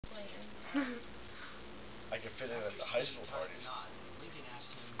I can fit in at the high school parties.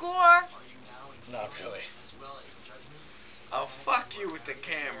 Score! Not really. Oh, fuck you with the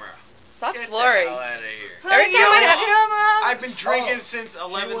camera. Stop Get slurring. the hell out of here. Every time I camera! I've been drinking since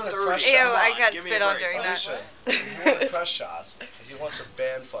 11:30. Ew, I got give me spit a on break. during that. He wanted press shots. He wants a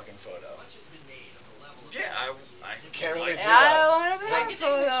band fucking photo. Yeah, I Can't really do I that. want a band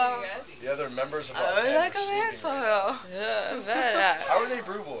photo. The other members of I our would band like are a band sleeping right photo. Yeah, better. How are they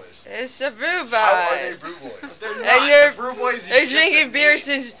brew boys? It's a brew boy. How are they brew boys? They're And not. they're, The Brew Boys is they're just drinking a beer name.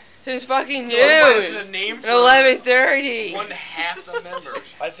 since fucking Brew Boys is noon. a name At for 11:30. one half the members.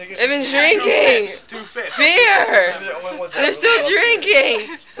 I think it's They've been drinking Two-fifths. beer. They're the only ones that They're really still love beer.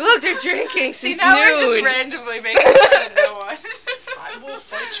 drinking. Look, they're drinking See, since now we're noon. just randomly making fun of no one. I will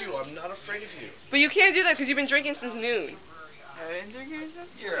fight you. I'm not afraid of you. But you can't do that because you've been drinking since noon.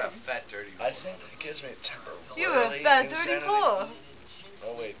 You're a fat, dirty I whore. think it gives me a temper. You a fat dirty whore.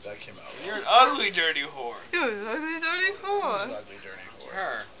 Oh wait, that came out. You're an ugly, dirty whore. You an ugly dirty Who's whore. an ugly, dirty whore?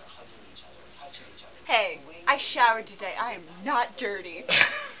 Her. Hey, I showered today. I am not dirty.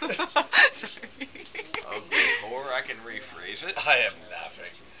 Ugly whore. I can rephrase it. I am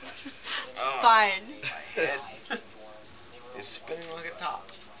laughing. Fine. My head is spinning like a top.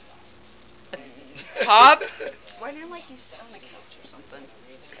 Top? Why didn't like you sit on the couch or something?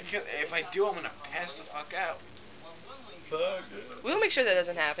 If I do, I'm gonna pass the fuck out. Fuck it. We'll make sure that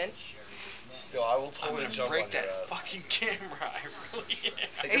doesn't happen. Yo, I will I'm totally gonna jump break on your that ass. fucking camera. I really am.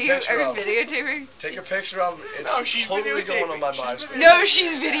 Take a picture of it. videotaping? Take a picture of it. It's No, she's totally going on my videotaping. mind She's screen. No,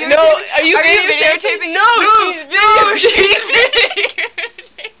 she's videotaping. No, are you videotaping? No, she's videotaping. No, she's videotaping.